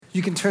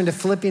You can turn to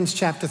Philippians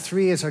chapter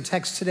 3 as our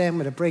text today. I'm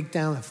going to break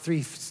down the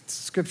 3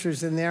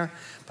 scriptures in there,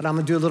 but I'm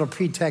going to do a little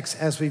pretext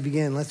as we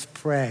begin. Let's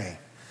pray.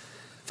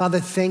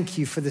 Father, thank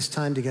you for this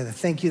time together.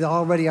 Thank you that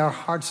already our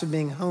hearts are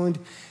being honed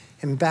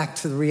and back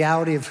to the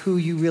reality of who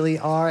you really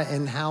are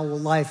and how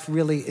life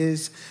really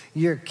is.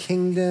 Your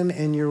kingdom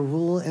and your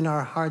rule in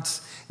our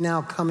hearts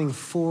now coming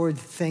forward.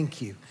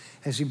 Thank you.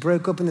 As we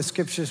broke open the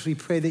scriptures, we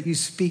pray that you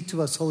speak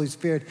to us, Holy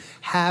Spirit.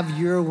 Have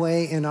your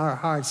way in our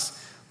hearts.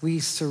 We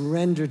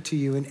surrender to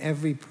you in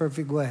every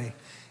perfect way.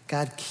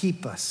 God,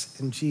 keep us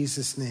in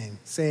Jesus' name.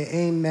 Say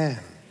amen.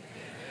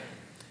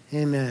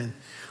 Amen. Amen.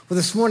 Well,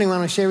 this morning, what I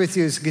want to share with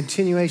you is a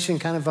continuation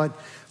kind of what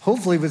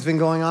hopefully what's been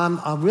going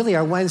on. Really,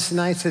 our Wednesday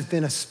nights has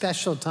been a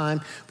special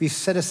time. We've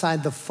set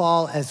aside the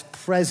fall as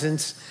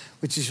presence,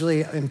 which is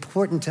really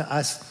important to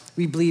us.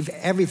 We believe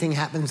everything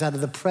happens out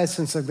of the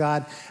presence of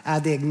God, out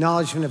of the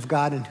acknowledgement of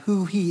God and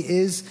who he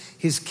is,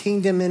 his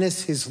kingdom in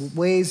us, his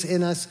ways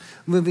in us,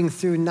 moving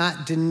through,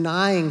 not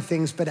denying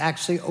things, but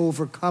actually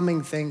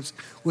overcoming things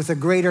with a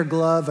greater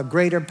glove, a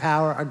greater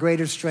power, a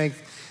greater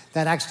strength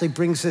that actually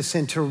brings us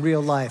into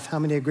real life. How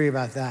many agree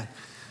about that?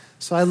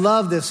 So I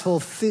love this whole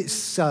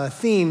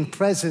theme,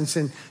 presence,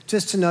 and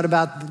just to note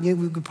about,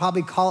 we could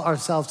probably call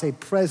ourselves a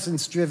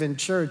presence-driven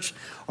church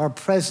or a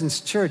presence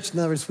church. In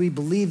other words, we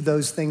believe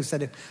those things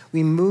that if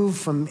we move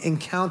from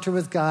encounter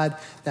with God,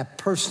 that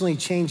personally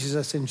changes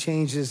us and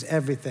changes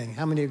everything.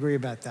 How many agree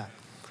about that?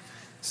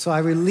 So I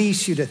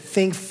release you to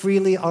think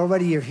freely.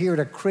 Already you're here at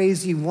a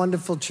crazy,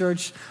 wonderful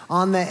church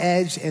on the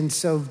edge, and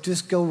so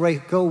just go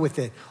with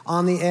it.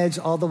 On the edge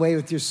all the way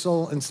with your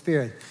soul and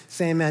spirit.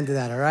 Say amen to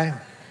that, all right?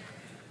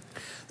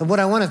 And what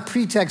I want to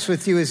pretext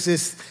with you is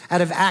this,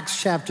 out of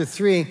Acts chapter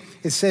 3,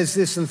 it says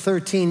this in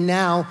 13,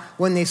 now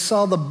when they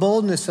saw the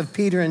boldness of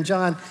Peter and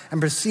John and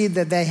perceived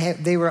that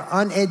they were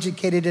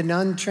uneducated and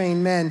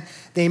untrained men,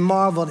 they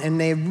marveled and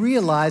they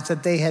realized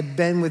that they had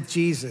been with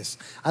Jesus.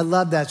 I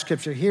love that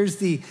scripture. Here's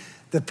the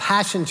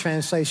Passion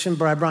Translation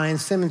by Brian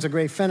Simmons, a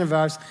great friend of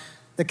ours.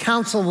 The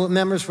council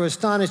members were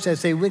astonished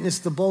as they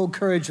witnessed the bold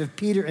courage of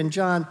Peter and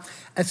John,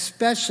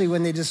 especially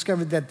when they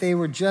discovered that they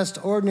were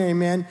just ordinary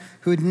men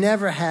who'd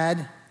never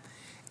had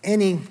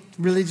any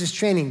religious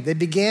training. They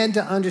began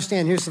to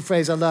understand, here's the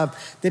phrase I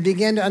love, they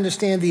began to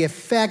understand the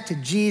effect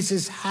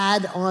Jesus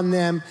had on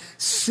them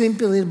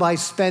simply by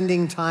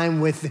spending time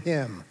with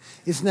him.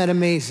 Isn't that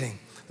amazing?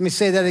 Let me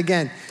say that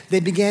again. They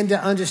began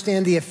to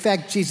understand the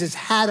effect Jesus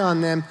had on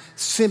them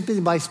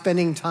simply by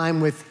spending time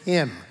with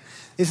him.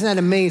 Isn't that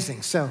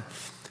amazing? So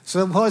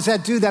what does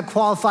that do? That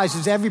qualifies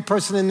as every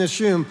person in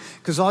this room,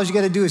 because all you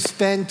got to do is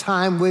spend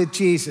time with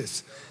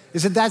Jesus.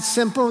 Is it that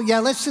simple? Yeah,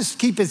 let's just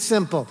keep it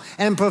simple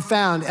and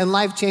profound and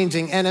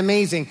life-changing and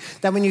amazing.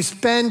 That when you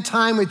spend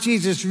time with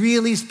Jesus,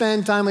 really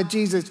spend time with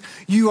Jesus,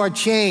 you are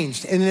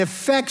changed. And it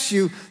affects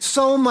you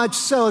so much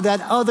so that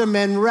other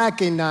men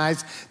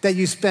recognize that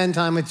you spend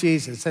time with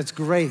Jesus. That's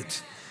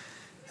great.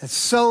 That's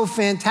so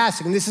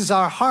fantastic. And this is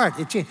our heart.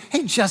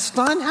 Hey,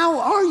 Justin, how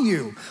are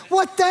you?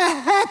 What the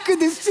heck? Good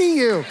to see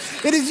you.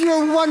 It is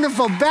your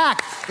wonderful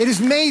back. It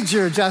is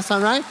major,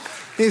 Justin, right?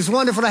 It is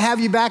wonderful to have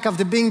you back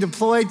after being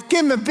deployed.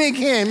 Give him a big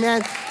hand,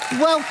 man.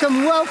 Welcome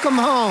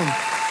home.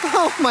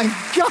 Oh my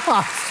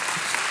gosh.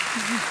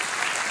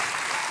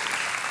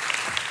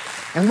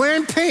 And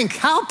wearing pink.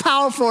 How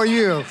powerful are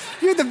you?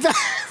 You're the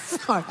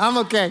best. I'm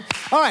okay.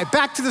 All right,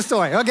 back to the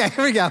story. Okay,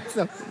 here we go.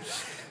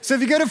 So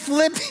if you go to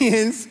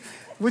Philippians,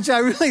 which I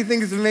really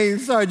think is amazing.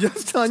 Sorry,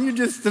 Justin, you're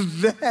just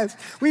the best.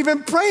 We've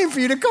been praying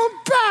for you to come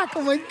back.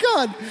 Oh my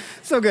God.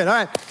 So good. All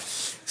right.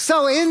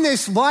 So in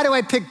this, why do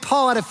I pick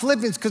Paul out of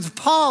Philippians? Because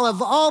Paul,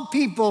 of all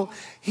people,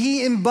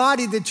 he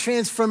embodied the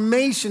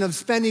transformation of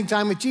spending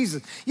time with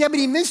Jesus. Yeah, but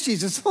he missed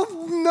Jesus.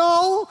 Oh,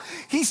 no,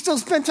 he still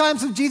spent time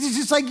with Jesus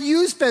just like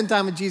you spend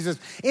time with Jesus.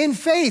 In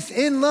faith,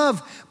 in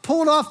love,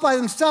 pulled off by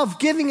himself,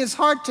 giving his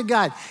heart to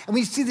God. And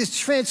we see this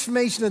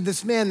transformation of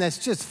this man that's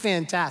just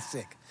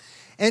fantastic.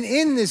 And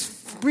in this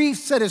brief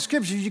set of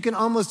scriptures, you can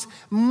almost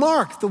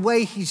mark the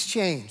way he's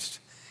changed.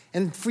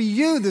 And for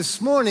you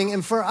this morning,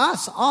 and for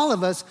us, all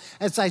of us,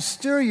 as I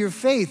stir your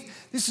faith,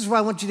 this is where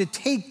I want you to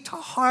take to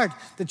heart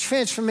the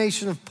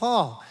transformation of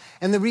Paul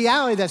and the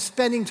reality that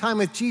spending time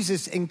with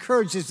Jesus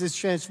encourages this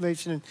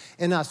transformation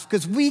in us,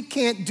 because we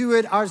can't do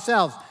it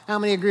ourselves. How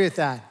many agree with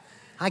that?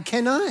 I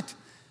cannot.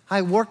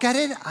 I work at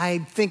it. I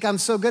think I'm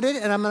so good at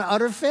it, and I'm an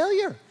utter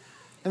failure.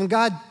 And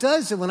God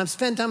does it. When I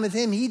spend time with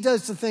him, he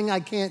does the thing I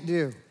can't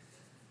do.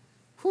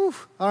 Whew.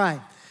 All right.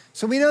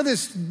 So we know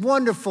this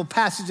wonderful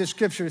passage of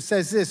scripture. It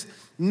says this,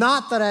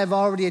 not that I have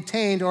already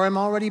attained or am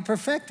already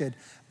perfected,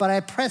 but I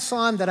press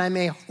on that I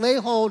may lay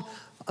hold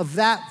of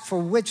that for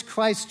which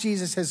Christ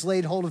Jesus has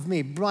laid hold of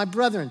me. My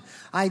brethren,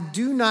 I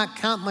do not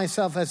count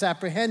myself as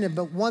apprehended,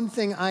 but one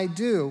thing I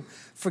do,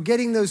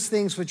 forgetting those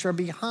things which are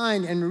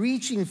behind and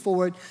reaching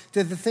forward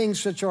to the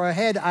things which are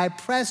ahead, I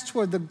press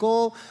toward the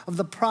goal of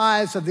the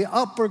prize of the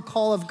upward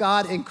call of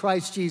God in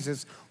Christ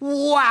Jesus.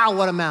 Wow,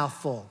 what a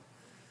mouthful.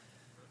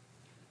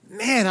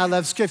 Man, I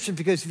love scripture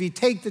because if you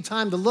take the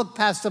time to look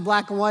past the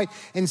black and white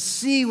and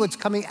see what's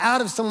coming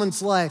out of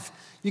someone's life,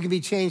 You can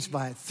be changed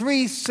by it.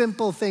 3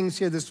 simple things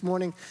here this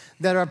morning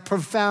that are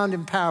profound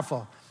and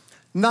powerful.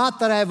 Not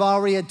that I've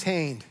already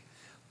attained.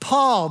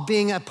 Paul,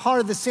 being a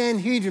part of the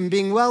Sanhedrin,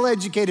 being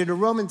well-educated, a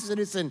Roman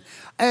citizen,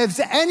 if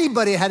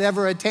anybody had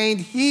ever attained,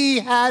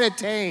 he had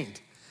attained.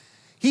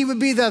 He would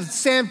be the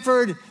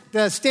Stanford,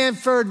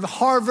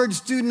 Harvard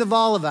student of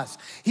all of us.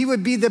 He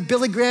would be the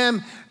Billy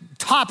Graham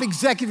top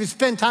executive who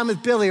spent time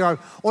with Billy, or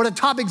the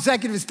top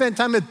executive who spent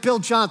time with Bill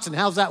Johnson.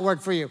 How's that work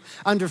for you?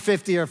 Under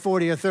 50 or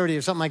 40 or 30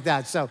 or something like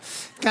that. So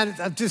kind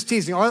of just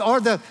teasing.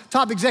 Or the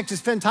top executive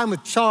spent time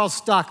with Charles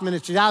Stockman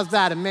Ministries. How's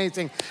that?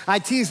 Amazing. I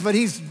tease, but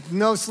he's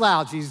no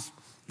slouch. He's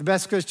the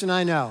best Christian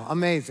I know.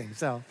 Amazing.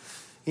 So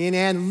he and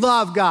Ann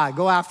love God.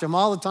 Go after him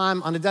all the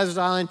time on a desert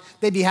island.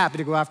 They'd be happy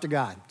to go after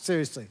God.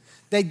 Seriously.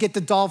 They'd get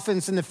the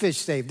dolphins and the fish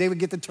saved. They would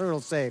get the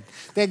turtles saved.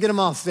 They'd get them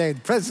all saved.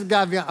 The presence of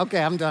God would be,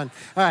 okay, I'm done.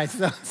 All right,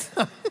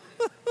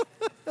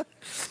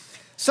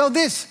 so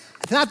this,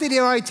 not that he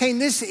already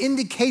attained, this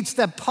indicates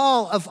that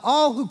Paul, of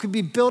all who could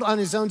be built on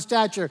his own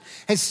stature,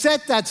 has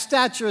set that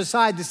stature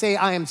aside to say,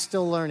 I am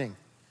still learning.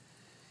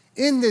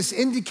 In this,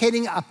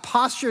 indicating a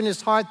posture in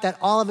his heart that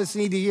all of us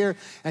need to hear,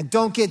 and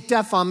don't get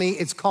deaf on me,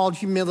 it's called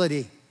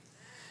humility.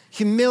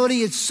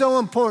 Humility is so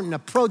important,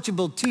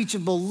 approachable,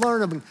 teachable,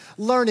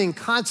 learning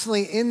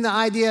constantly in the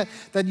idea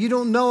that you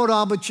don't know it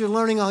all, but you're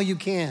learning all you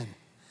can.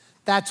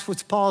 That's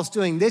what Paul's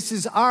doing. This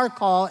is our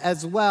call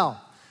as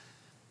well.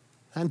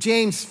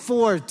 James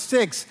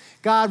 4:6,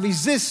 God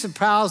resists the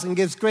proud and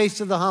gives grace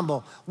to the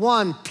humble.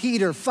 1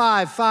 Peter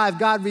 5:5,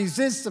 God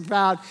resists the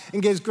proud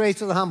and gives grace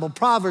to the humble.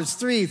 Proverbs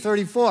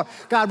 3:34,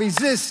 God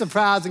resists the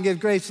proud and gives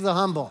grace to the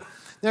humble.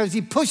 There's,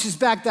 he pushes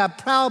back that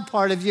proud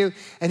part of you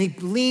and he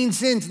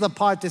leans into the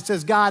part that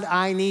says, God,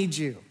 I need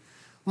you.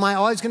 Am I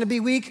always going to be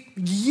weak?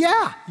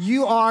 Yeah,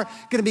 you are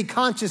going to be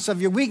conscious of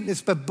your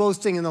weakness, but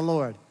boasting in the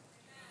Lord.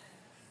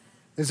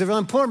 There's a really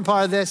important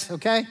part of this,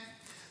 okay?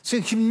 So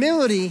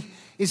humility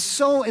is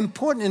so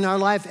important in our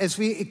life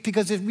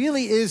because it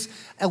really is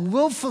a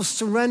willful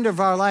surrender of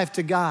our life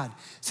to God.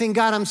 Saying,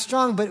 God, I'm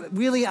strong, but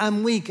really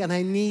I'm weak and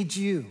I need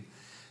you.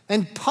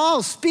 And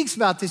Paul speaks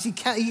about this. He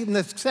in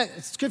the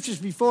scriptures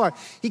before,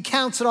 he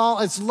counts it all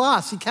as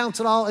loss. He counts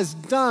it all as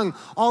dung,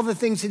 all the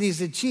things that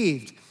he's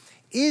achieved.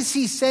 Is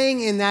he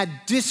saying in that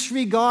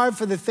disregard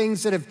for the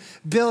things that have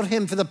built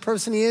him for the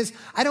person he is?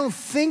 I don't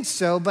think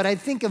so, but I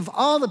think of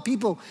all the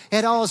people who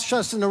had all his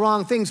trust in the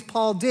wrong things,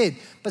 Paul did.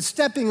 But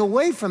stepping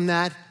away from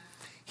that,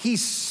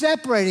 he's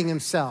separating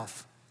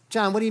himself.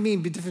 John, what do you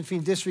mean the difference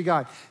between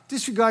disregard?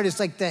 Disregard is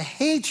like to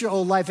hate your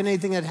old life and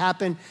anything that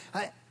happened.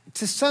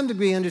 To some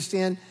degree,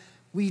 understand,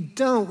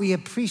 we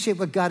appreciate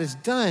what God has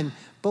done,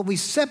 but we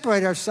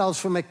separate ourselves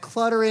from it,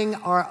 cluttering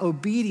our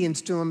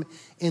obedience to him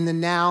in the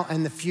now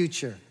and the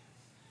future.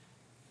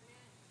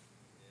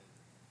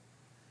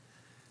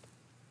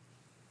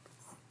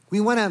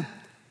 In other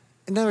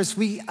words,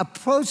 we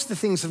approach the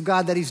things of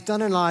God that he's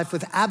done in our life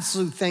with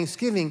absolute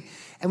thanksgiving,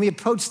 and we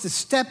approach the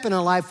step in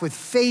our life with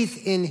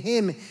faith in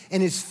him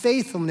and his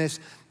faithfulness,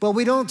 but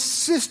we don't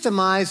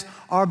systemize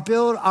or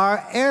build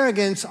our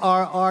arrogance or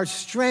our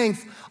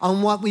strength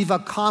on what we've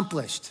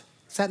accomplished.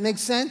 Does that make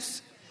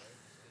sense?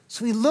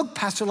 So we look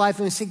past our life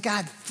and we say,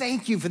 God,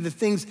 thank you for the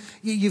things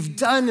you've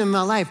done in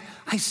my life.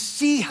 I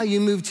see how you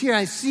moved here.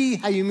 I see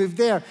how you moved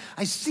there.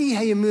 I see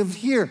how you moved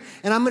here.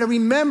 And I'm going to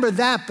remember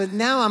that, but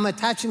now I'm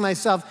attaching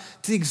myself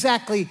to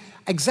exactly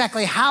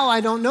how, I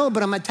don't know,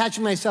 but I'm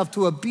attaching myself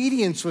to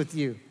obedience with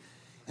you.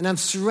 And I'm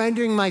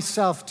surrendering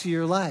myself to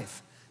your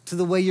life, to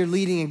the way you're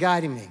leading and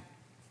guiding me.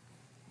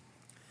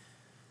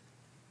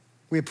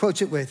 We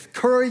approach it with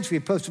courage. We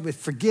approach it with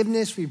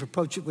forgiveness. We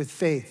approach it with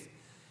faith.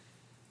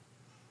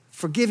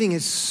 Forgiving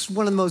is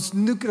one of the most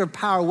nuclear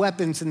power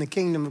weapons in the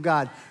kingdom of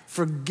God.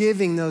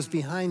 Forgiving those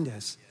behind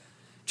us.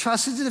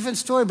 Trust is a different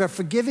story, but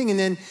forgiving, and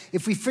then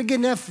if we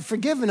forgive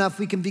enough,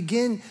 we can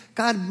begin.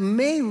 God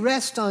may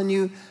rest on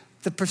you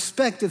the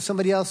perspective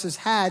somebody else has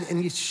had,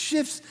 and it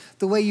shifts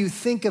the way you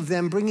think of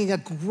them, bringing a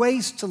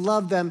grace to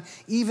love them,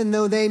 even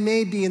though they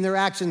may be in their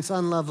actions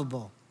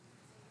unlovable.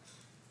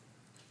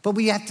 But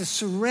we have to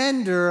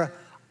surrender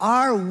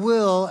our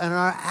will and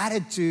our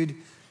attitude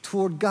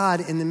toward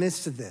God in the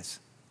midst of this.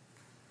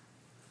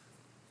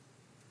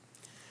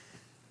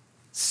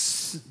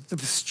 The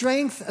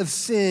strength of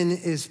sin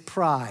is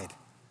pride.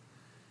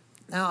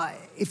 Now,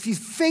 if you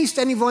faced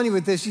anybody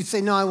with this, you'd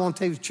say, no, I won't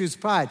choose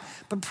pride.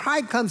 But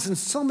pride comes in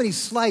so many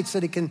slights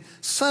that it can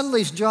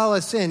subtly draw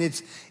us in.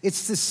 It's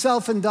the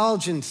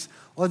self-indulgence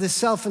or the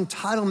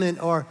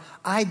self-entitlement, or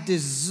I don't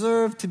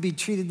deserve to be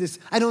treated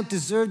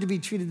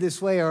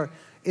this way, or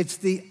it's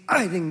the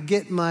I didn't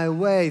get my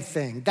way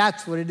thing.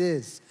 That's what it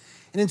is.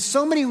 And in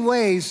so many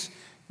ways,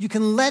 you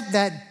can let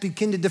that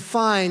begin to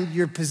define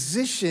your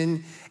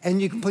position,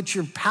 and you can put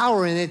your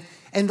power in it.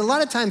 And a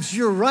lot of times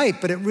you're right,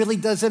 but it really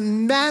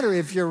doesn't matter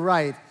if you're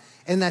right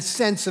in that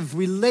sense of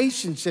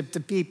relationship to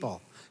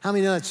people. How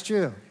many know that's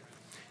true?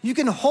 You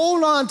can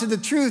hold on to the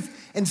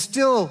truth and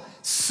still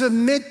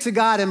submit to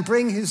God and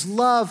bring his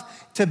love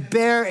to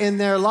bear in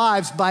their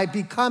lives by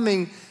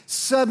becoming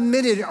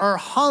submitted or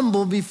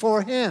humble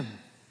before him.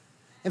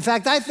 In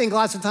fact, I think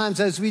lots of times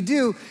as we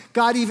do,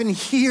 God even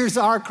hears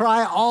our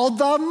cry all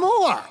the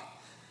more.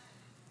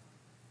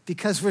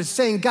 Because we're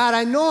saying, God,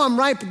 I know I'm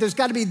right, but there's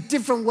got to be a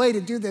different way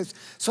to do this.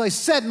 So I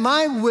set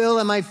my will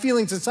and my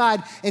feelings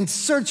aside and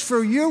search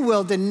for your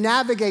will to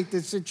navigate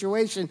this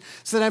situation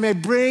so that I may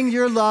bring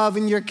your love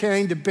and your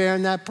caring to bear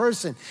in that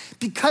person.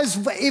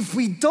 Because if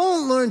we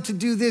don't learn to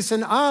do this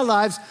in our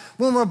lives,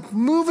 when we're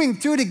moving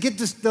through to get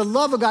the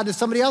love of God to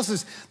somebody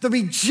else's, the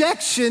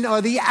rejection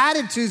or the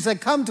attitudes that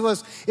come to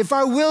us, if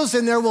our will's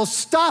in there, will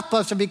stop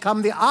us or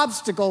become the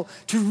obstacle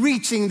to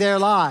reaching their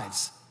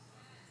lives.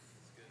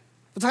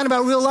 We're talking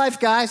about real life,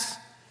 guys.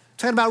 We're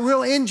talking about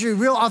real injury,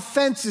 real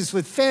offenses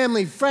with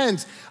family,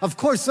 friends. Of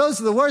course,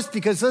 those are the worst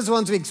because those are the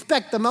ones we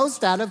expect the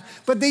most out of,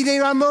 but they need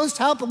our most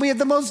help and we have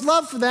the most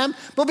love for them,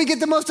 but we get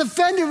the most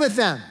offended with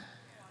them.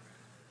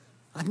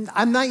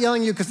 I'm not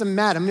yelling at you because I'm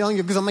mad. I'm yelling at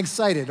you because I'm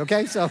excited,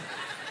 okay? So,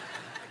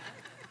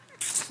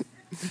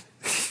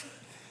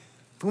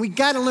 but we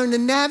got to learn to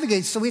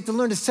navigate, so we have to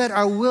learn to set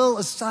our will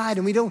aside,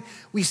 and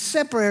we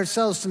separate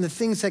ourselves from the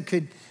things that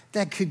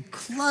could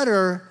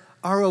clutter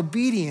our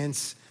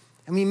obedience,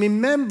 and we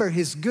remember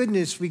his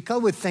goodness. We go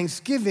with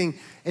thanksgiving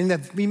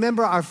and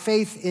remember our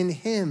faith in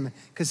him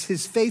because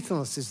his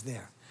faithfulness is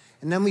there.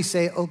 And then we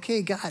say,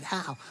 okay, God,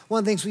 how? One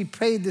of the things we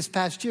prayed this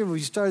past year when we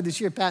started this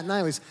year, Pat and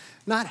I, was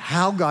not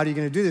how, God, are you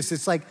going to do this?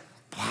 It's like,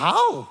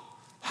 how?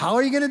 How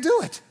are you going to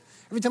do it?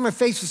 Every time we're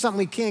faced with something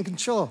we can't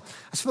control.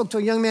 I spoke to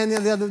a young man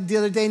the other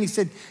day, and he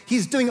said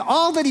he's doing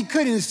all that he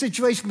could in the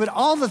situation, but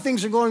all the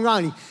things are going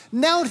wrong. He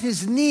knelt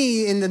his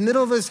knee in the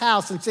middle of his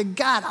house and said,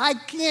 God, I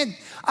can't.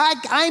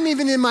 I'm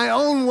even in my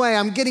own way.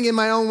 I'm getting in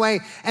my own way.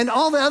 And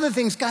all the other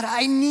things, God,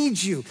 I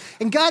need you.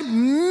 And God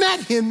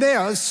met him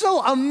there. It was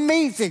so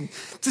amazing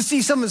to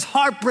see someone's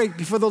heart break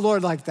before the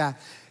Lord like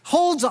that.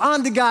 Holds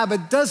on to God,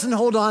 but doesn't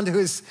hold on to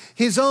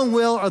his own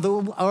will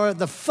or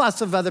the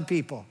fuss of other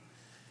people.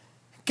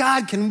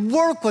 God can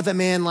work with a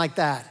man like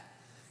that,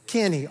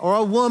 can he? Or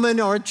a woman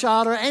or a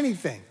child or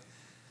anything.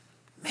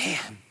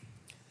 Man,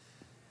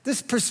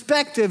 this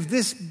perspective,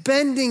 this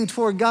bending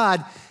toward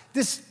God,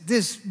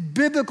 this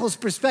biblical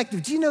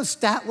perspective. Do you know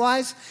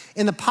stat-wise,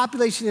 in the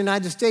population of the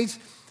United States,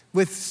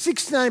 with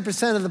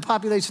 69% of the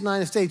population of the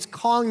United States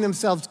calling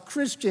themselves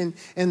Christian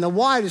in the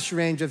widest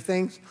range of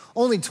things,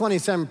 only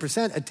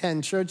 27%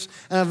 attend church.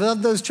 And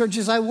of those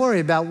churches, I worry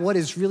about what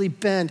is really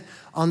bent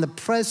on the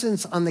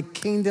presence, on the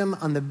kingdom,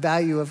 on the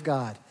value of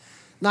God.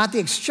 Not the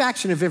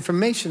extraction of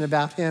information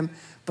about him,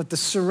 but the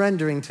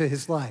surrendering to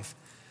his life.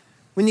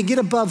 When you get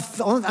under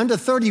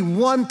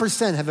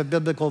 31% have a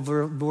biblical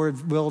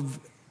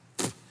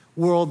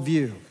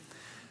worldview.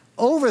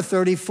 Over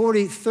 30 to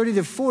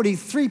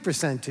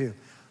 43% do.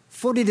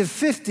 40 to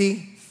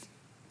 50,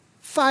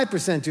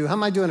 5% do. How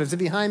am I doing? Is it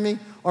behind me?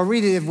 Or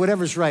read it if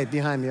whatever's right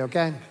behind me,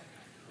 okay?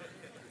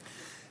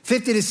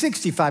 50 to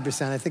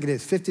 65%, I think it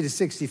is. 50 to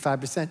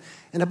 65%.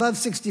 And above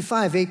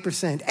 65,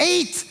 8%.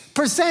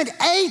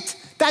 8%!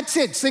 That's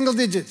it, single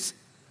digits.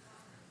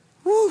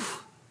 Woo!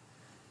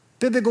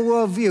 Biblical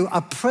worldview,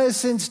 a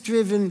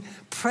presence-driven,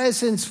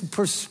 presence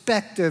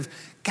perspective.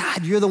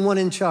 God, you're the one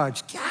in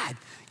charge. God,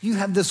 you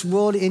have this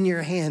world in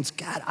your hands.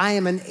 God, I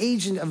am an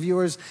agent of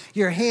yours.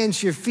 Your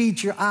hands, your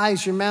feet, your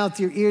eyes, your mouth,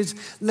 your ears.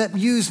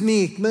 Use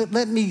me.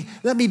 Let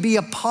me be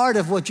a part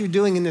of what you're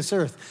doing in this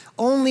earth.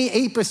 Only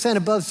 8%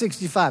 above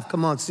 65.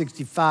 Come on,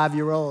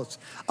 65-year-olds.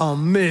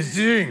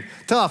 Amazing.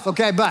 Tough,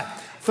 okay, but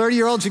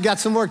 30-year-olds, you got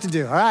some work to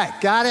do. All right,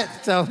 got it?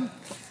 So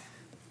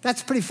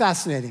that's pretty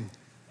fascinating.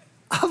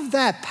 Of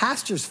that,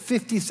 pastors,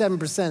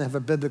 57% have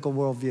a biblical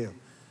worldview.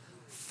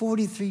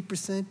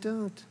 43%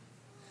 don't.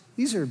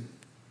 These are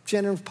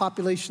general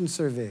population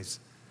surveys.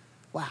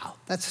 Wow,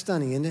 that's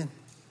stunning, isn't it?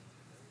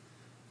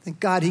 Thank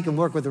God he can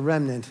work with a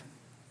remnant.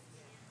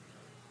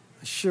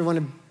 I sure want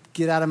to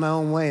get out of my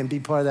own way and be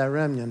part of that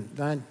remnant,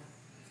 right?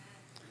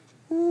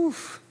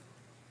 Oof.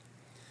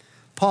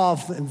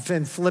 Paul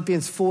in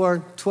Philippians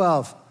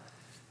 4:12,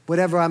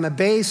 whatever I'm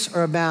abase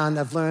or abound,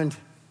 I've learned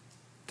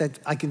that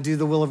I can do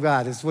the will of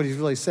God, is what he's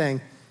really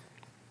saying.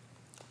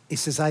 He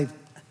says,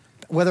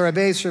 whether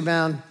abase or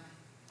abound,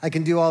 I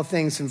can do all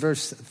things, in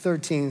verse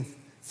 13,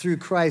 through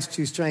Christ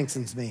who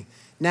strengthens me.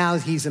 Now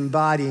he's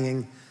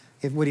embodying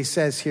what he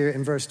says here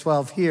in verse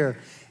 12 here,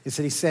 is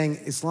that he's saying,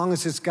 as long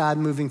as it's God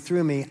moving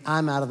through me,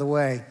 I'm out of the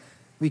way,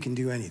 we can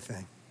do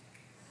anything.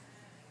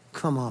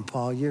 Come on,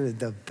 Paul, you're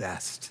the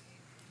best.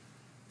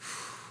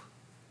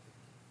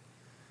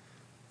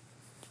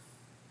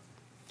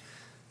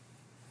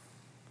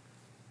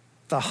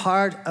 The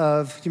heart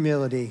of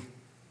humility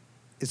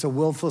is a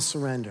willful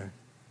surrender.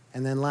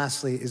 And then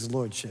lastly is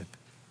lordship.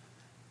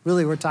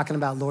 Really, we're talking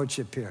about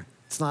lordship here.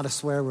 It's not a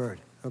swear word,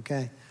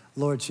 okay?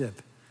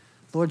 Lordship.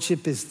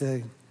 Lordship is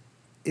the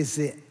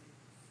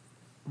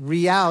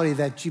reality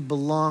that you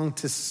belong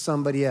to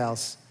somebody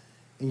else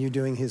and you're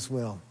doing his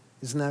will.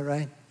 Isn't that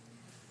right?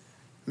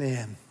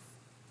 Man,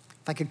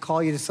 if I could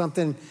call you to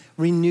something,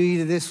 renew you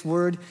to this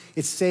word,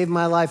 it saved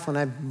my life when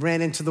I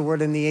ran into the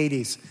word in the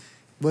 80s.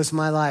 Was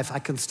my life. I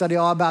could study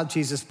all about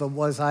Jesus, but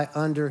was I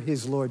under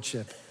his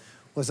lordship?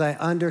 Was I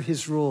under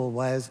his rule?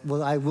 Was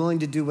I willing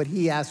to do what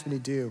he asked me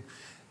to do?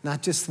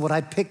 Not just what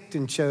I picked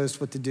and chose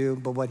what to do,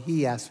 but what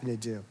he asked me to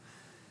do.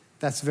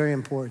 That's very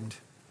important.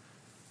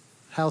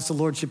 How's the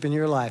lordship in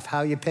your life? How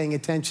are you paying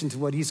attention to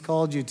what he's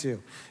called you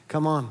to?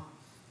 Come on.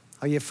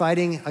 Are you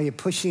fighting? Are you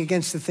pushing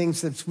against the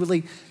things that's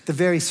really the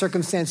very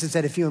circumstances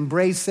that if you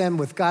embrace them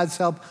with God's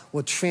help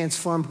will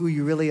transform who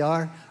you really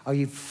are? Are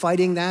you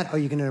fighting that or are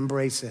you going to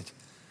embrace it?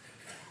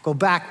 Go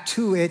back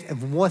to it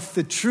and what's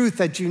the truth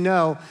that you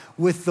know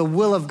with the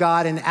will of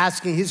God and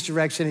asking his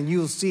direction, and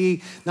you'll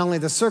see not only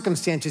the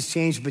circumstances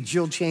change, but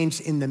you'll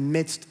change in the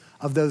midst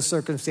of those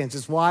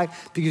circumstances. Why?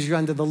 Because you're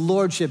under the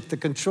lordship, the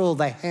control,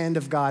 the hand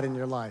of God in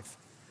your life.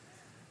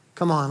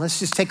 Come on, let's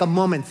just take a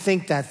moment,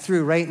 think that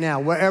through right now,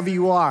 wherever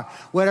you are,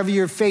 whatever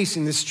you're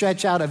facing, the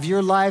stretch out of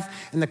your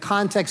life and the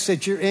context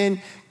that you're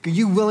in. Are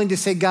you willing to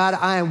say, God,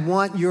 I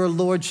want your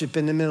lordship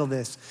in the middle of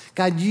this?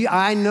 God,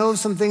 I know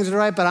some things are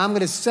right, but I'm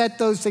going to set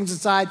those things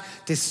aside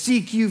to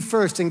seek you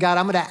first. And God,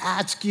 I'm going to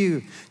ask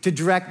you to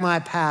direct my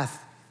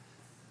path.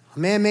 A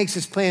man makes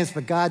his plans,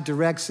 but God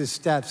directs his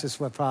steps, is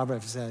what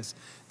Proverbs says.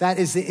 That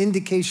is the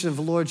indication of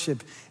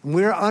lordship. And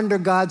we're under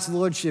God's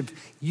lordship.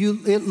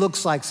 It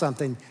looks like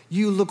something.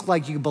 You look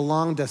like you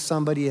belong to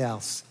somebody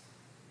else.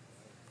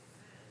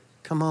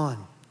 Come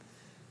on.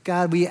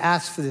 God, we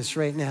ask for this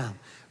right now.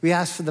 We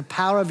ask for the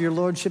power of your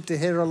lordship to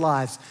hit our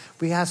lives.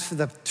 We ask for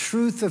the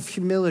truth of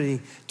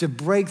humility to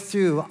break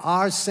through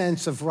our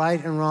sense of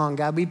right and wrong.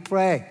 God, we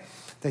pray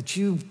that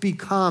you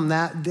become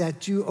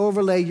that you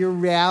overlay your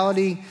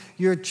reality,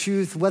 your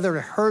truth, whether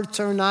it hurts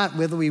or not,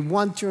 whether we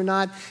want to or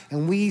not.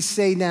 And we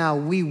say now,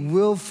 we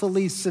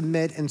willfully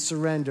submit and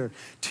surrender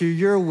to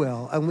your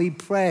will. And we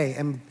pray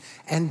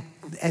and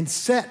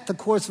set the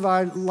course of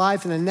our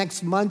life in the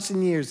next months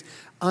and years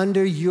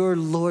under your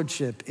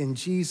lordship in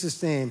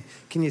Jesus' name.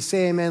 Can you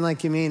say amen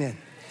like you mean it?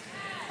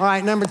 All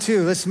right, number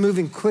 2, let's move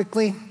in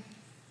quickly.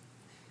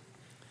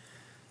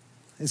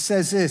 It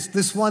says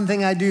this one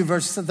thing I do,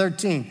 verse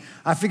 13.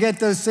 I forget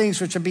those things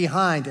which are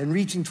behind and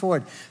reaching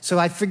toward. So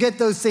I forget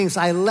those things.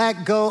 I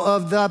let go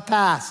of the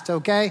past,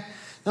 okay?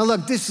 Now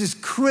look, this is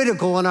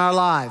critical in our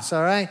lives,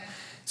 all right?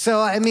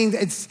 So, I mean,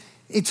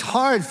 it's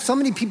hard. So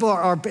many people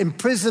are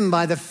imprisoned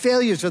by the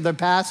failures of their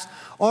past,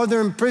 or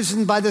they're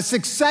imprisoned by the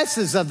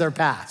successes of their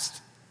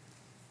past.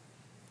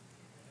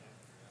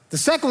 The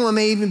second one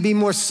may even be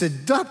more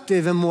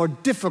seductive and more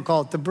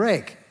difficult to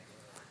break.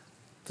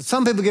 But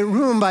some people get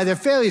ruined by their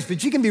failures,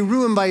 but you can be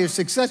ruined by your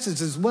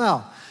successes as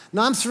well.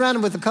 Now, I'm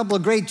surrounded with a couple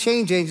of great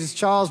change agents,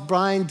 Charles,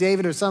 Brian,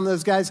 David, or some of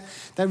those guys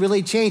that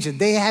really change it.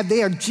 They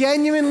are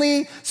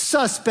genuinely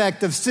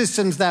suspect of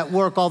systems that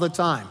work all the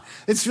time.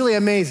 It's really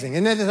amazing.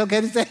 Isn't it okay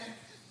to say?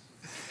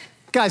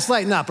 Guys,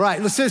 lighten up. All right,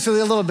 let's seriously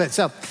a little bit.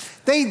 So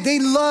they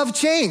love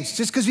change.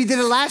 Just because we did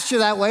it last year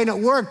that way and it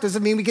worked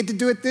doesn't mean we get to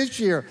do it this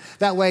year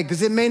that way,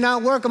 because it may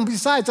not work. And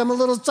besides, I'm a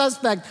little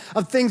suspect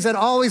of things that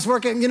always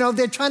work. And, they don't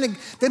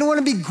want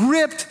to be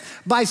gripped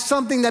by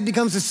something that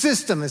becomes a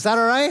system. Is that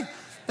all right?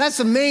 That's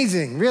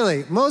amazing,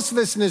 really. Most of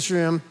us in this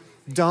room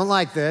don't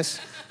like this.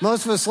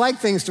 Most of us like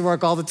things to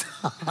work all the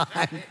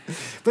time.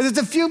 But there's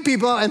a few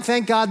people, and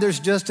thank God there's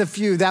just a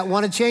few that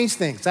want to change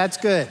things. That's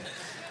good.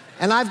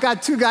 And I've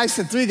got 2 guys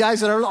and 3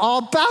 guys that are all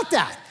about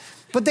that.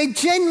 But they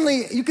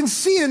genuinely, you can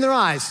see it in their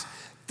eyes.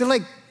 They're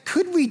like,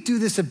 could we do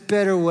this a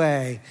better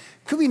way?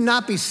 Could we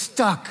not be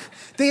stuck?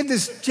 They have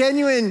this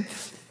genuine,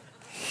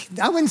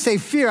 I wouldn't say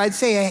fear, I'd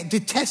say a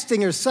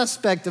detesting or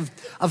suspect of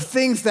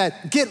things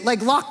that get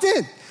like locked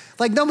in.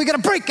 Like, no, we gotta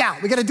break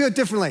out. We gotta do it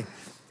differently.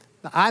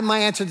 My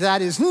answer to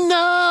that is,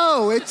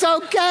 no, it's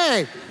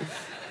okay.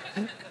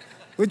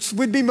 Which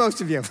would be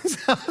most of you.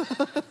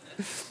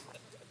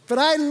 But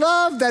I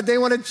love that they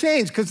want to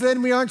change, because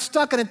then we aren't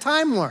stuck in a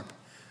time warp.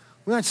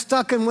 We aren't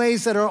stuck in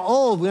ways that are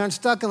old. We aren't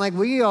stuck in like,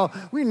 we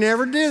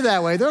never did it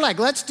that way. They're like,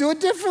 let's do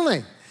it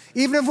differently.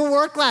 Even if it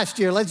worked last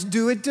year, let's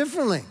do it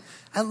differently.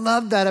 I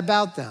love that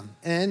about them,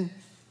 and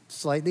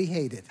slightly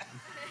hate it.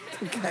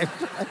 Okay.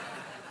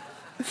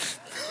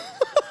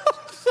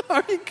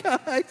 Sorry,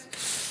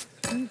 guys.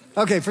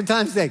 Okay, for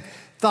time's sake.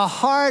 The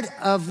heart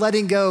of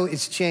letting go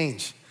is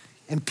change,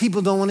 and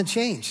people don't want to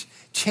change.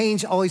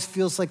 Change always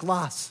feels like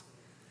loss.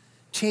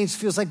 Change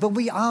feels like, but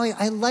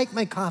I like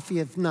my coffee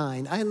at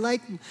 9. I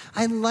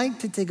like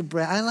to take a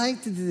breath. I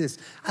like to do this.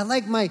 I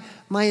like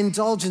my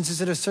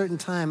indulgences at a certain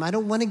time. I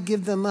don't want to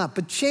give them up.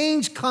 But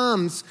change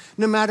comes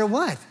no matter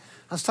what.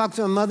 I was talking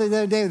to a mother the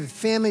other day with a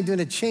family doing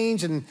a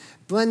change and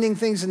blending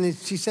things, and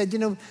she said,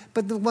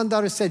 but the one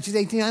daughter said, she's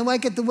 18, I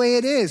like it the way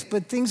it is,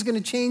 but things are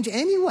going to change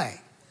anyway.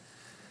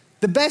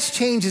 The best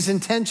change is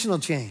intentional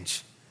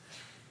change.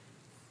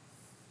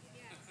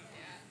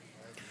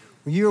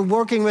 You're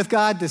working with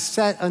God to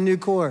set a new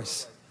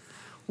course.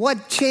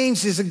 What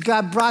change has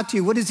God brought to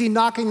you? What is he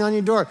knocking on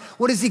your door?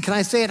 What is he, can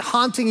I say it,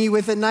 haunting you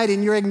with at night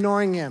and you're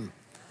ignoring him?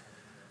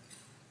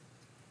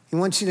 He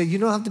wants you to, you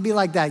don't have to be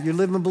like that. You're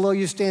living below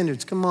your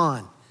standards. Come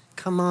on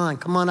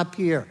up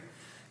here.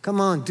 Come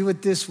on, do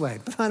it this way.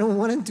 But I don't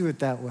want to do it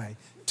that way.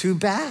 Too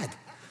bad.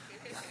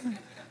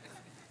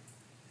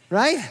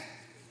 Right?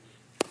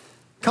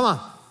 Come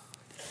on.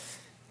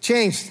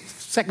 Change,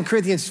 2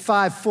 Corinthians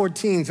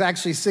 5:14,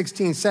 actually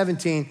 16,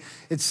 17,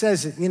 it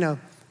says it,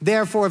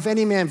 therefore, if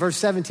any man, verse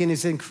 17,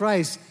 is in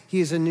Christ, he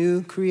is a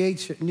new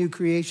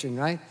creation,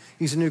 right?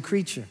 He's a new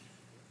creature.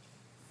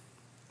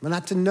 But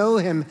not to know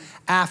him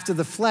after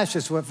the flesh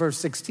is what verse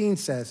 16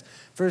 says.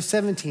 Verse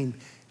 17,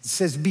 it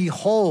says,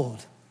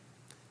 behold,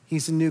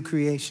 he's a new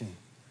creation.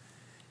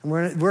 And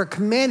we're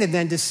commanded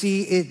then to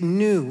see it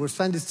new. We're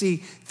trying to see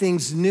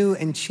things new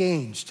and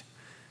changed.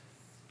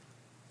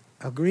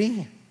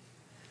 Agree?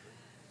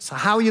 So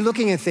how are you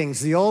looking at things?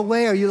 The old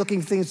way, or are you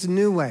looking at things the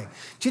new way?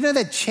 Do you know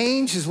that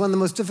change is one of the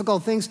most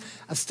difficult things?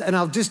 And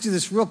I'll just do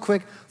this real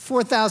quick.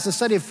 4,000,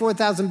 study of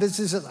 4,000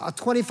 businesses,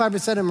 25%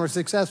 of them are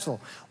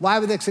successful. Why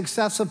were they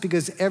successful?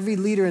 Because every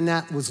leader in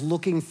that was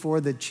looking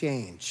for the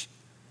change.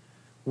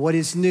 What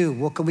is new?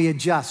 What can we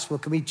adjust?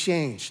 What can we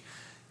change?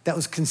 That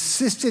was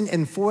consistent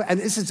and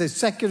this is a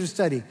secular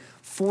study,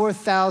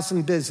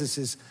 4,000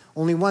 businesses,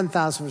 only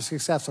 1,000 were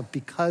successful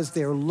because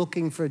they're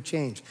looking for a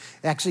change.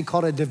 They actually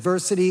called a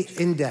diversity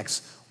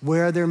index,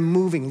 where they're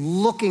moving,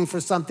 looking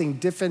for something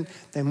different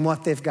than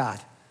what they've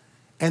got.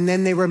 And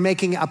then they were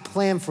making a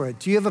plan for it.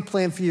 Do you have a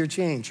plan for your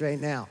change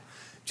right now?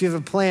 Do you have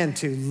a plan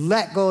to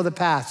let go of the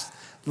past,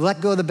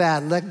 let go of the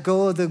bad, let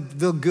go of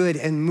the good,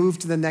 and move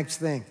to the next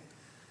thing?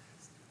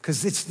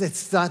 Because it's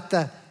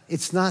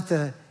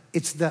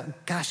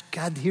gosh,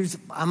 God,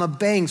 I'm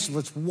obeying, so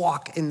let's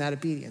walk in that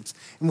obedience,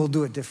 and we'll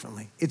do it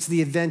differently. It's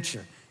the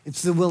adventure.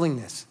 It's the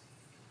willingness.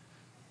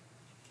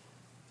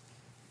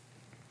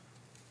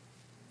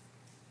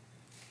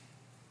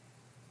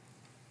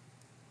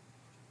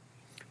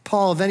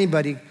 Paul, if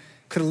anybody,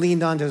 could have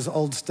leaned onto his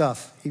old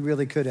stuff. He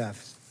really could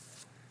have.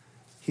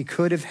 He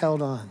could have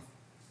held on.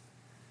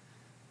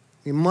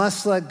 We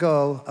must let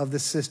go of the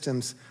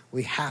systems.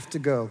 We have to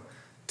go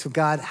to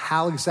God.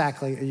 How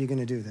exactly are you going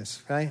to do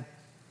this, right?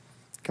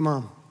 Come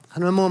on.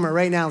 In a moment,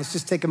 right now, let's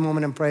just take a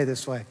moment and pray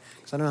this way.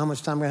 Because I don't know how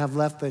much time we're going to have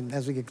left, but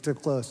as we get too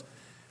close.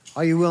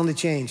 Are you willing to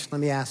change? Let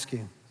me ask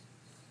you.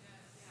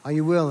 Are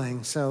you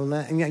willing? So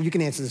you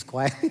can answer this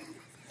quietly.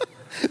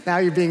 Now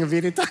you're being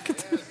obedient.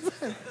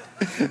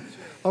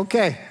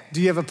 Okay.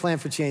 Do you have a plan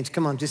for change?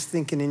 Come on, just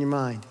thinking in your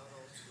mind.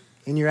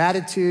 In your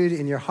attitude,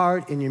 in your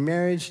heart, in your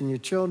marriage, in your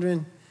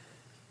children.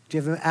 Do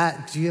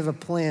you have a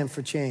plan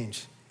for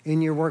change?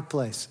 In your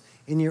workplace,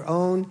 in your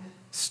own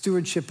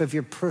stewardship of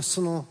your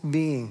personal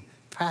being,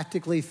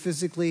 practically,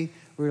 physically,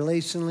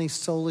 relationally,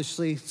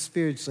 soulishly,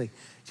 spiritually.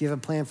 Do you have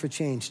a plan for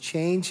change?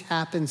 Change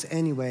happens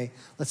anyway.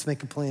 Let's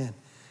make a plan.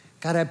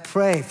 God, I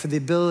pray for the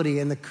ability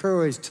and the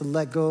courage to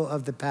let go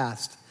of the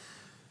past.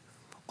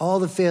 All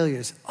the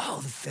failures,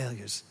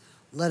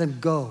 let them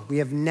go. We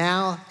have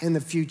now and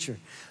the future.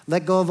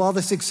 Let go of all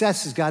the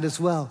successes, God, as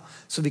well,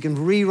 so we can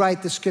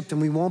rewrite the script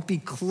and we won't be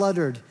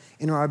cluttered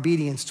in our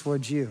obedience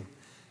towards you.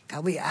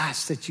 God, we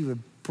ask that you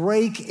would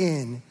break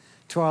in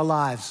to our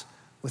lives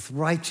with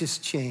righteous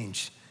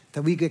change,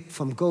 that we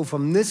go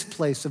from this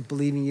place of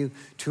believing you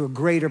to a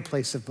greater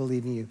place of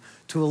believing you,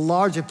 to a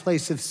larger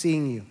place of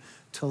seeing you,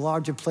 to a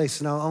larger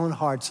place in our own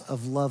hearts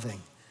of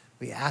loving.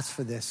 We ask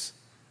for this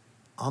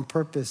on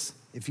purpose.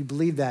 If you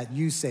believe that,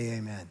 you say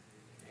amen.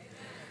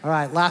 All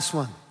right, last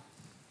one.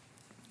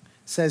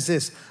 Says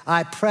this,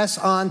 I press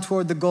on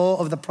toward the goal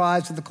of the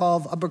prize of the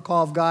upper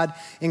call of God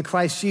in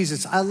Christ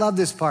Jesus. I love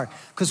this part,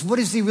 because what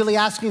is he really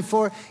asking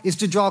for is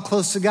to draw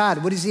close to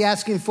God. What is he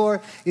asking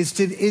for is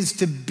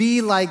to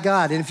be like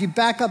God. And if you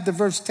back up to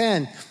verse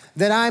 10,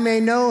 that I may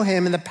know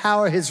him and the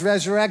power of his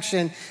resurrection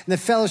and the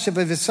fellowship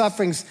of his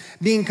sufferings,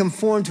 being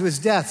conformed to his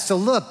death. So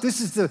look, this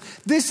is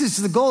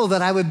the goal,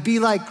 that I would be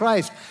like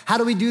Christ. How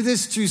do we do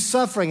this? Through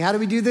suffering. How do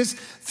we do this?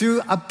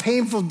 Through a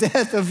painful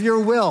death of your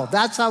will.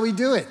 That's how we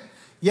do it.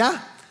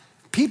 Yeah?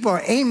 People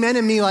are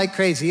amening me like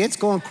crazy. It's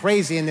going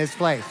crazy in this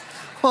place.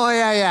 Oh,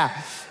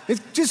 yeah.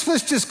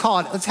 Let's just call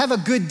it. Let's have a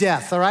good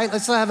death, all right?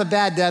 Let's not have a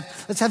bad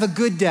death. Let's have a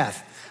good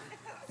death.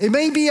 It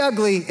may be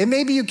ugly. It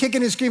may be you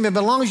kicking and screaming,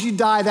 but as long as you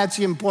die, that's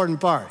the important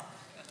part.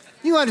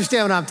 You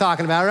understand what I'm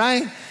talking about,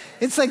 right?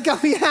 It's like,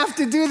 God, we have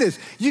to do this.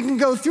 You can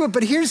go through it,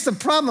 but here's the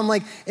problem.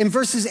 Like in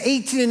verses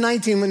 18 and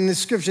 19, when in the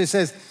scripture it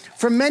says,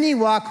 for many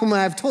walk whom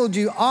I have told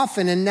you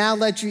often, and now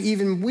let you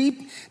even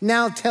weep,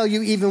 now tell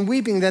you even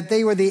weeping, that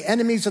they were the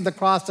enemies of the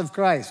cross of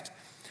Christ,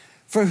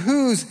 for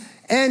whose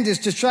end is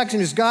destruction,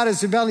 whose God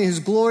is rebellion, whose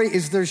glory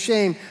is their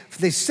shame. For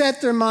they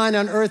set their mind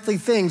on earthly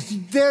things.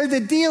 There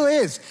the deal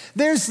is.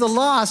 There's the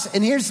loss,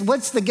 and here's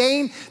what's the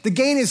gain? The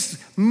gain is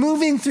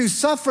moving through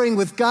suffering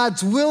with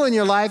God's will in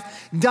your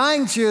life,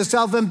 dying to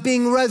yourself, and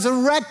being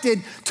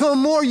resurrected to a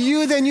more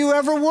you than you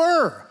ever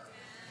were.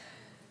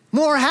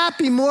 More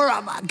happy, more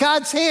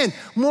God's hand,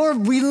 more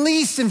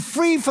released and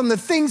free from the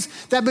things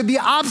that would be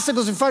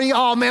obstacles in front of you.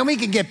 Oh man, we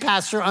can get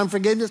past her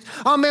unforgiveness.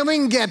 Oh man, we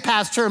can get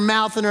past her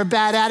mouth and her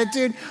bad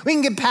attitude. We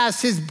can get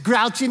past his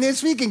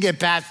grouchiness. We can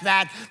get past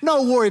that.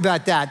 No worry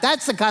about that.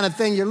 That's the kind of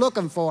thing you're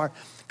looking for,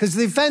 because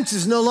the offense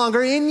is no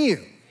longer in you.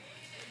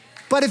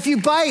 But if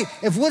you bite,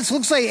 if what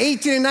looks like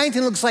 18 and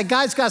 19 looks like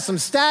God's got some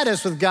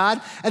status with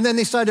God, and then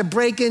they start to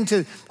break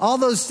into all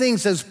those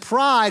things, those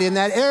pride and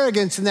that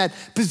arrogance and that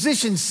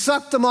position,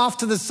 suck them off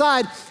to the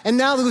side, and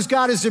now whose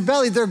God is their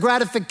belly, their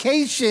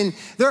gratification,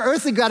 their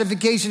earthly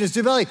gratification is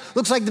their belly.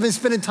 Looks like they've been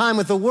spending time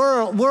with the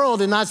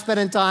world and not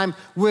spending time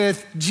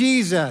with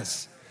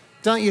Jesus.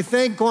 Don't you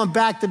think? Going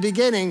back to the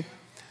beginning,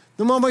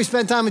 the more we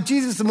spend time with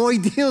Jesus, the more he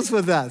deals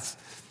with us.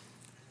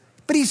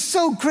 But he's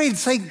so great.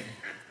 It's like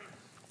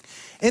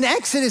in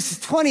Exodus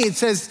 20, it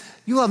says,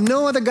 you have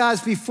no other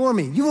gods before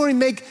me. You won't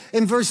make,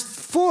 in verse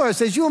 4, it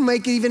says, you will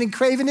make even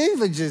graven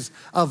images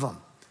of them.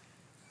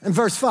 In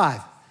verse 5,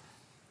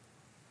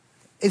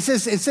 it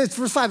says,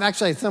 verse 5,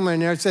 actually, somewhere in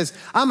there, it says,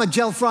 I'm a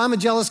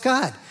jealous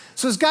God.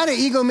 So is God an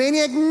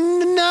egomaniac?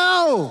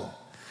 No.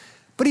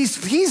 But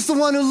he's the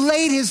one who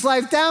laid his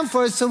life down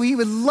for us so he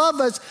would love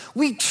us.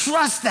 We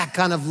trust that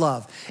kind of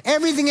love.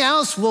 Everything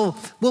else will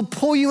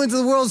pull you into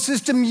the world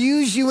system,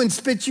 use you, and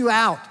spit you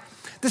out.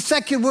 The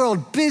secular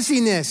world,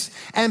 busyness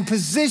and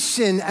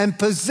position and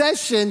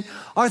possession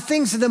are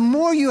things that the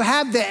more you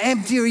have, the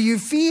emptier you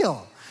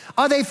feel.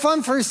 Are they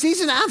fun for a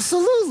season?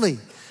 Absolutely.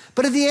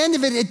 But at the end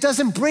of it, it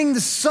doesn't bring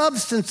the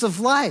substance of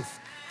life.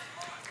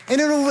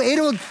 And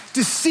it'll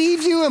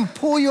deceive you and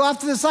pull you off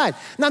to the side.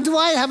 Now, do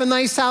I have a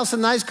nice house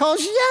and nice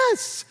cars?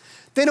 Yes.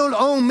 They don't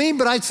own me,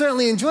 but I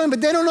certainly enjoy them,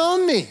 but they don't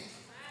own me.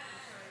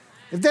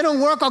 If they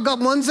don't work, I've got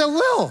ones that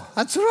will.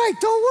 That's all right.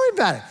 Don't worry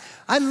about it.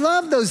 I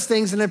love those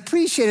things and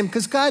appreciate them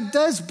because God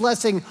does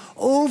blessing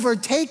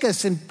overtake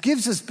us and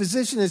gives us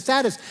position and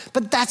status,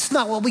 but that's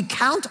not what we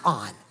count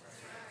on.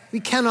 We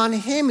count on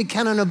him. We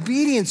count on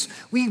obedience.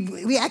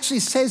 We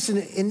actually says,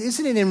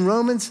 isn't it in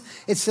Romans?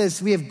 It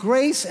says we have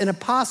grace and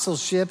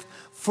apostleship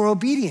for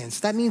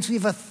obedience. That means we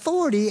have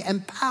authority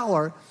and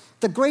power,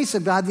 the grace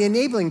of God, the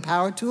enabling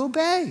power to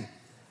obey.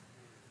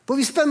 But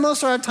we spend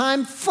most of our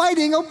time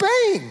fighting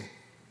obeying.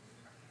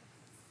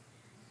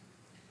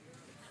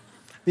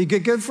 We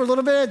get good for a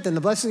little bit, then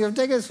the blessing of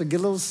take us, we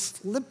get a little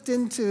slipped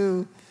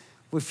into,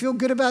 we feel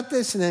good about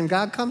this, and then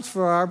God comes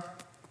for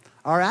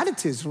our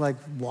attitudes. We're like,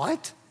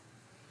 what?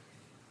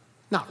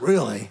 Not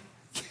really.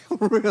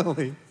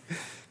 Really.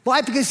 Why?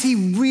 Because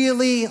he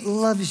really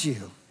loves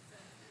you.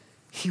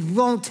 He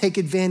won't take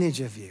advantage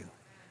of you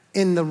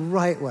in the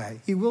right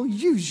way. He will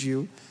use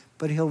you,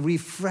 but he'll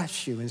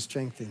refresh you and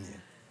strengthen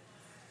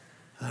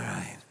you. All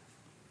right.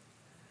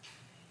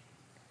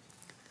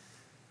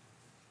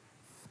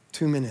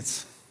 2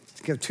 minutes.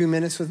 You have 2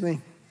 minutes with me?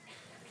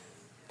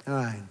 All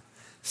right.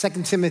 2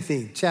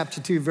 Timothy chapter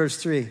 2, verse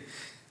 3.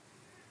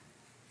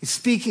 He's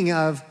speaking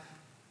of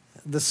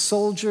the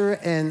soldier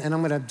and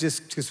I'm going to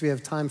just, because we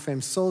have time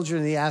frame, soldier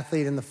and the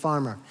athlete and the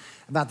farmer,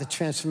 about the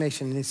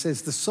transformation. And he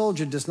says, the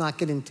soldier does not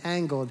get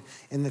entangled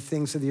in the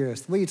things of the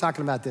earth. What are you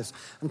talking about this?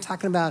 I'm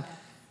talking about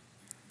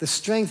the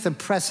strength of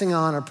pressing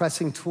on or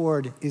pressing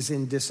toward is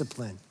in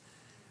discipline.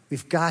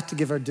 We've got to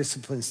give our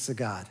disciplines to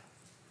God.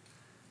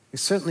 We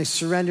certainly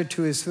surrender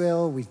to his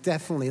will. We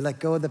definitely let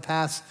go of the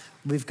past.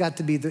 We've got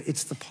to be,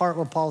 it's the part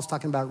where Paul's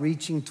talking about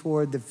reaching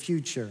toward the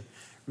future,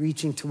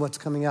 reaching to what's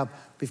coming up.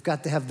 We've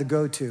got to have the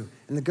go-to.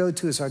 And the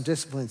go-to is our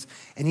disciplines.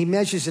 And he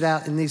measures it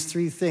out in these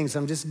 3 things.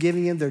 I'm just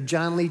giving you, they're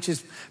John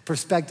Leach's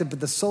perspective, but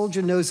the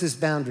soldier knows his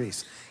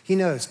boundaries. He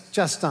knows,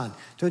 just on.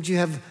 Don't you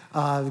have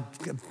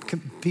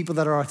people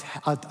that are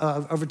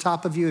over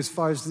top of you as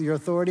far as your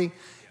authority?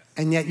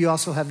 And yet you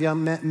also have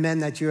young men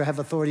that you have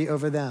authority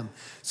over them.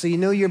 So you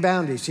know your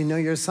boundaries, you know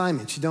your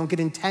assignments. You don't get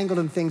entangled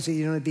in things that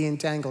you don't be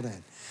entangled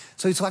in.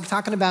 So he's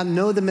talking about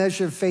know the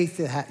measure of faith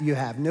that you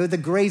have. Know the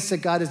grace that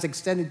God has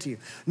extended to you.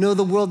 Know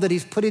the world that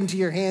he's put into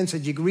your hands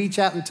that you can reach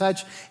out and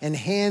touch in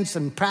hands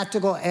and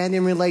practical and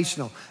in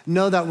relational.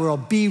 Know that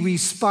world. Be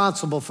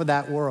responsible for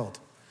that world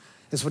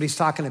is what he's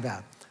talking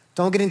about.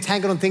 Don't get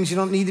entangled in things you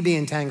don't need to be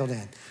entangled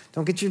in.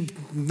 Don't get your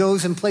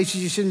nose in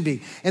places you shouldn't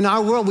be. In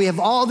our world, we have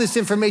all this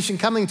information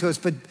coming to us,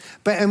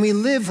 and we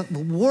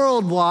live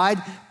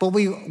worldwide, but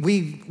we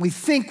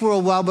think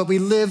worldwide, but we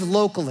live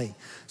locally.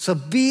 So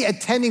be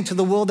attending to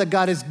the world that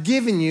God has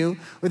given you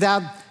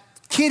without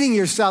kidding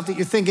yourself that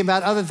you're thinking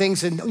about other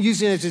things and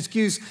using it as an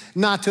excuse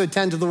not to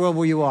attend to the world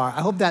where you are.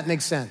 I hope that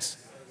makes sense.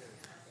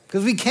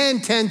 Because we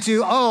can tend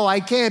to, I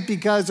can't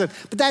because of,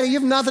 but that you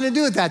have nothing to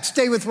do with that.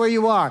 Stay with where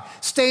you are.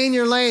 Stay in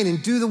your lane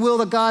and do the will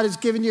that God has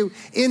given you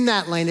in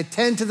that lane.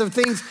 Attend to the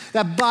things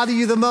that bother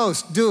you the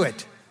most. Do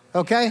it,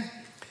 okay?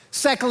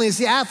 Secondly, as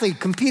the athlete,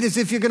 compete as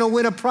if you're gonna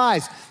win a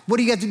prize. What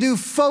do you have to do?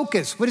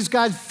 Focus. What is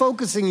God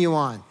focusing you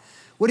on?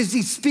 What is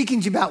he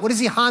speaking to you about? What is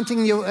he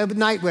haunting you at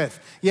night with?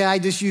 Yeah, I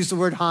just used the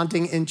word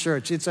haunting in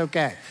church. It's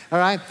okay, all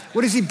right?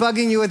 What is he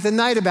bugging you at the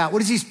night about?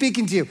 What is he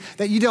speaking to you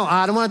that you don't,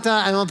 I don't want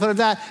that, I don't want to put up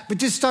that, but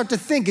just start to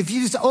think. If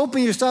you just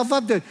open yourself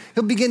up to it,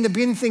 he'll begin to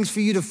bring things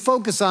for you to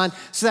focus on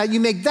so that you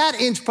make that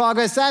inch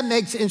progress, that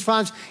makes inch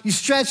progress. You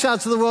stretch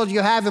out to the world you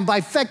have, and by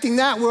affecting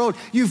that world,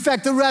 you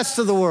affect the rest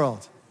of the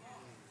world.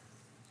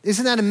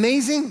 Isn't that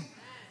amazing?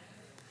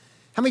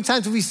 How many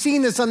times have we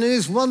seen this on the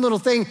news? One little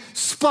thing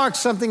sparks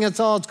something, that's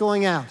all it's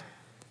going out.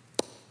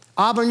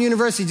 Auburn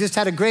University just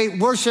had a great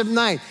worship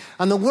night.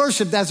 On the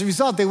worship, as a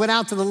result, they went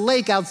out to the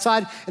lake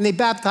outside and they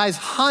baptized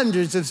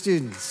hundreds of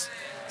students.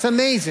 It's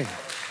amazing.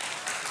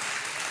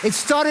 It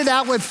started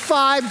out with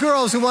 5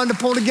 girls who wanted to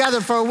pull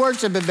together for a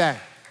worship event.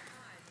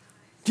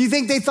 Do you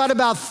think they thought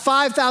about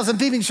 5,000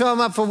 people showing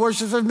up for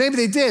worship? Maybe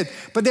they did,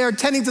 but they were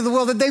tending to the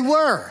world that they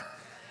were.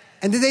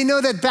 And did they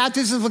know that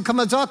baptism would come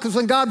as well? Because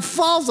when God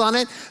falls on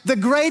it, the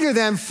greater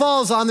than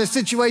falls on the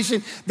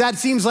situation that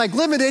seems like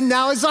limited,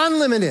 now is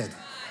unlimited.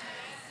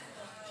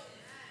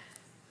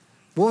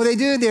 What would they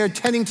do? They were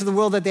tending to the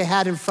world that they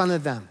had in front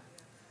of them.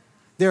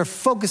 They were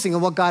focusing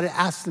on what God had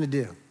asked them to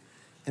do.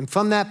 And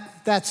from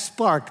that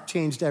spark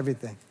changed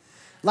everything.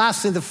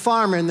 Lastly, the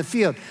farmer in the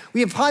field.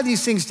 We apply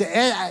these things to,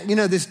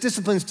 these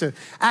disciplines to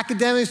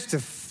academics,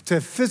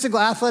 to physical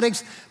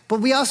athletics, but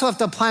we also have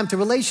to apply them to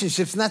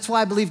relationships. And that's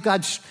why I believe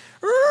God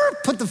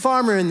put the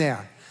farmer in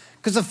there.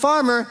 Because the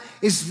farmer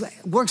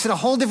works at a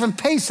whole different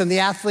pace than the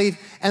athlete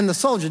and the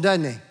soldier,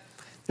 doesn't he?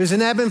 There's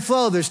an ebb and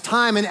flow, there's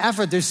time and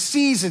effort, there's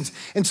seasons.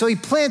 And so he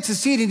plants a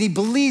seed and he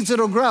believes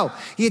it'll grow.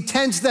 He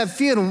attends to that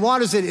field and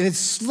waters it, and it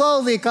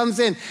slowly comes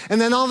in.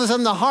 And then all of a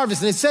sudden the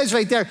harvest, and it says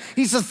right there,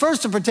 he's the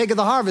first to partake of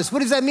the harvest.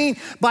 What does that mean?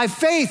 By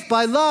faith,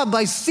 by love,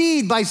 by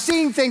seed, by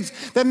seeing things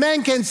that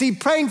men can see,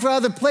 praying for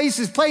other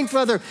places, praying for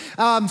other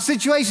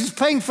situations,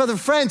 praying for other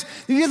friends.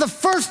 You're the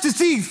first to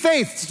see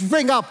faith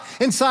spring up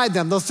inside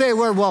them. They'll say a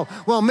word,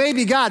 well,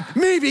 maybe God.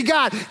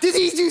 Did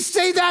he just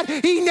say that?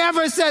 He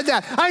never said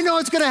that. I know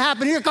it's going to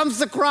happen. Here comes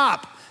the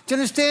crop. Do you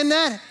understand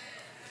that?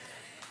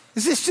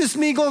 Is this just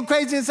me going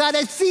crazy inside?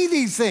 I see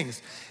these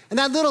things. And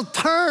that little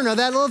turn or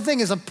that little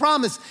thing is a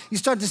promise. You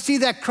start to see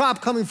that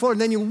crop coming forward,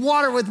 and then you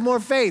water it with more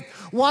faith,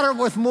 water it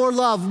with more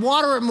love,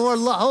 water it more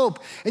hope.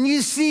 And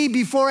you see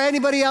before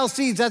anybody else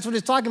sees. That's what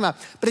it's talking about.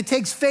 But it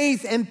takes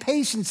faith and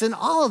patience in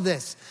all of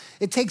this.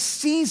 It takes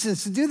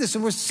seasons to do this,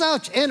 and we're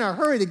such in a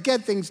hurry to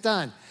get things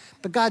done.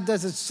 But God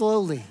does it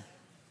slowly,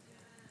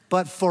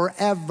 but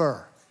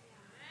forever.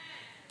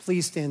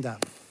 Please stand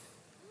up.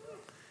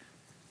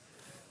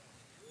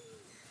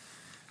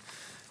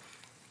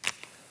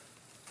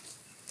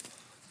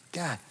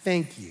 God,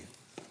 thank you.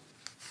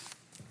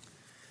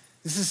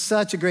 This is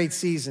such a great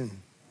season.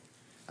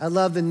 I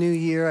love the new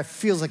year. It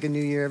feels like a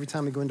new year every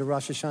time we go into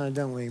Rosh Hashanah,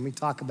 don't we? And we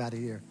talk about it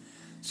here.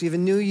 So you have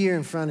a new year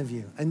in front of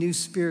you, a new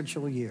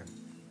spiritual year.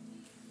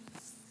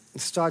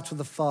 It starts with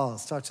the fall. It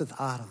starts with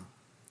autumn.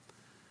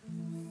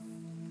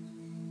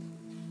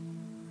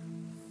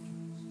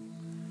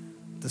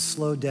 The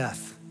slow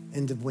death,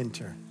 end of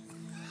winter.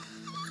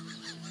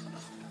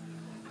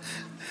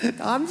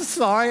 I'm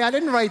sorry, I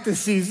didn't write the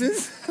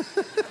seasons.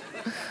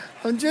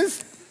 I'm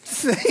just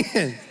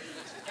saying.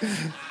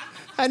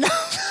 I know.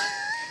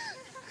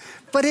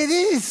 But it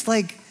is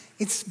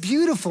it's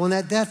beautiful in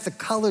that death, the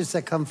colors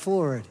that come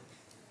forward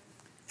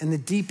and the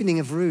deepening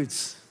of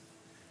roots.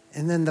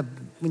 And then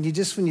when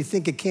you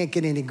think it can't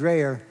get any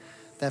grayer,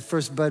 that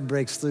first bud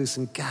breaks loose,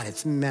 and God,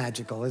 it's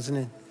magical, isn't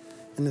it?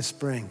 In the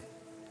spring.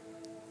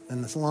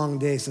 And the long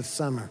days of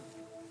summer.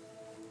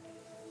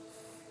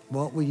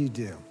 What will you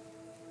do?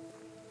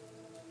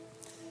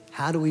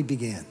 How do we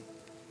begin?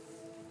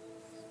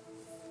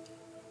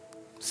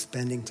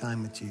 Spending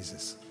time with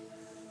Jesus.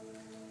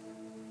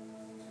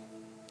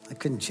 I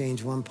couldn't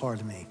change one part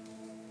of me,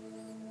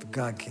 but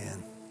God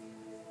can.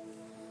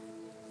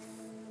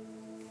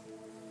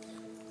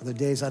 Are there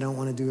days I don't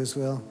want to do His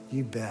will?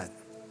 You bet.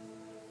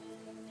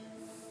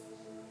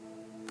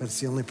 But it's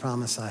the only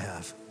promise I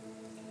have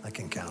I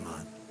can count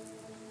on.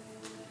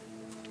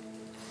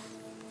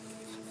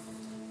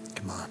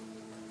 Come on.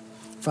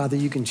 Father,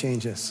 you can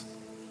change us.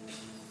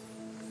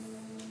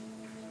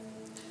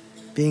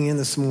 Being in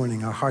this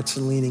morning, our hearts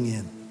are leaning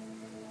in.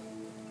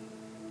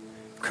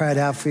 Cried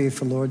out for you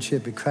for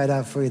lordship. We cried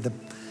out for you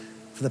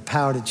for the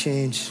power to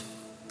change,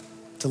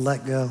 to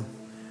let go.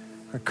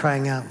 We're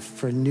crying out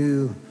for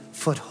new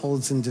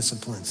footholds and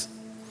disciplines.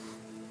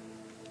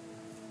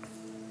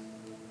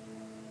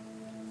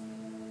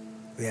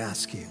 We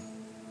ask you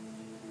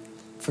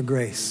for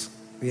grace.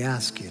 We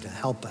ask you to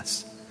help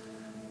us.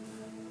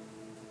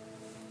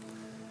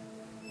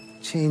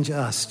 Change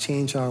us,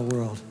 change our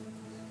world,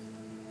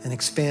 and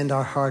expand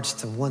our hearts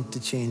to want to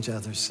change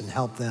others and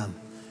help them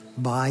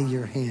by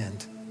your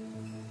hand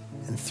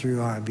and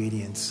through our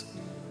obedience.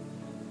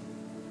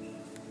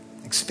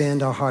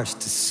 Expand our hearts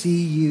to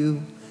see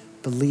you,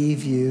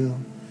 believe you,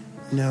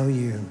 know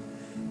you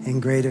in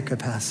greater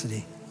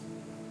capacity.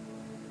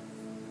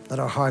 Let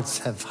our hearts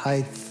have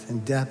height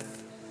and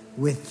depth,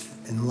 width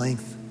and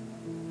length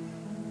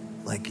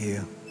like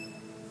you.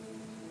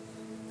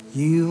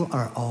 You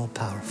are all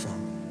powerful.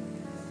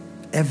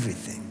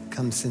 Everything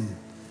comes in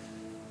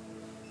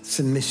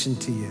submission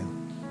to you.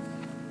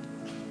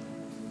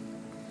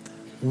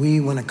 We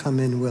want to come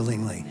in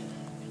willingly,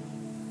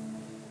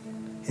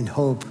 in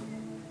hope,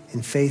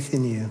 in faith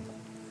in you,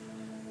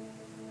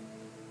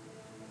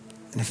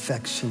 in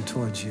affection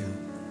towards you,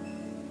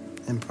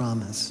 and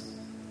promise.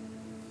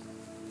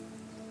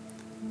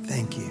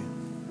 Thank you.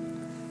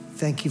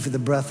 Thank you for the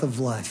breath of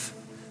life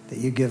that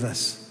you give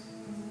us.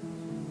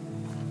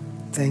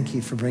 Thank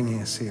you for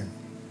bringing us here.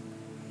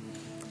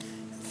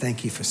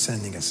 Thank you for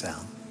sending us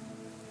out.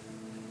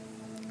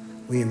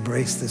 We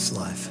embrace this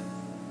life.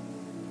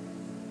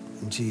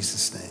 In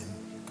Jesus' name.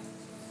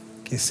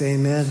 Can you say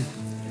amen?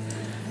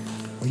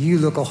 Well, you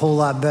look a whole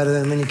lot better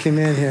than when you came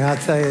in here, I'll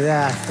tell you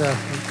that. So.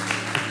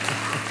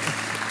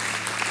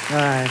 All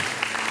right.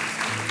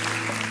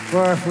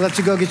 Well, we'll let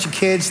you go get your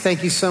kids.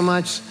 Thank you so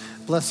much.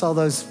 Bless all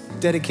those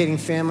dedicating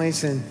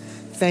families, and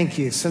thank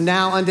you. So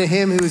now unto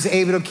him who is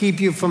able to keep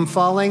you from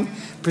falling,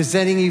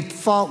 presenting you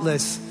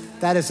faultless.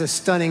 That is a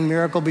stunning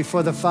miracle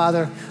before the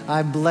Father.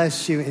 I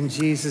bless you in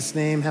Jesus'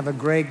 name. Have a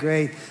great,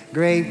 great,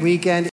 great weekend.